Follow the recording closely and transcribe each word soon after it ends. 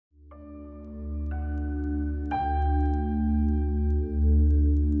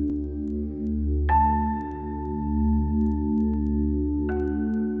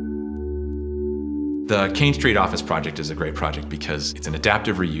The Kane Street office project is a great project because it's an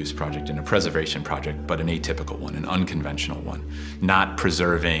adaptive reuse project and a preservation project, but an atypical one, an unconventional one. Not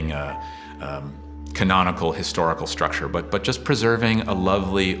preserving a canonical historical structure, but just preserving a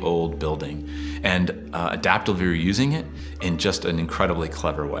lovely old building and adaptively reusing it in just an incredibly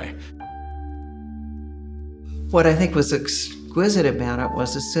clever way. What I think was exquisite about it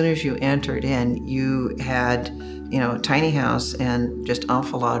was as soon as you entered in, you had, a tiny house and just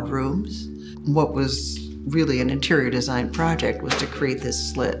enfilade rooms. What was really an interior design project was to create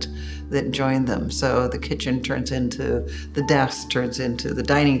this slit that joined them. So the kitchen turns into, the desk turns into, the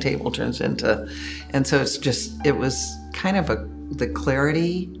dining table turns into, and so it was kind of the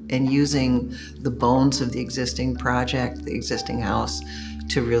clarity and using the bones of the existing project, the existing house,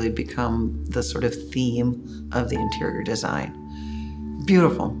 to really become the sort of theme of the interior design.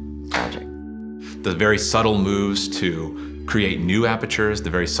 Beautiful project. The very subtle moves to create new apertures, the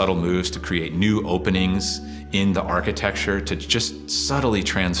very subtle moves to create new openings in the architecture to just subtly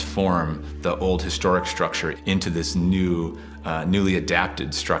transform the old historic structure into this new, newly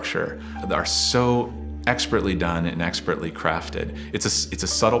adapted structure are so expertly done and expertly crafted. It's a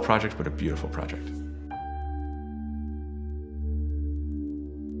subtle project, but a beautiful project.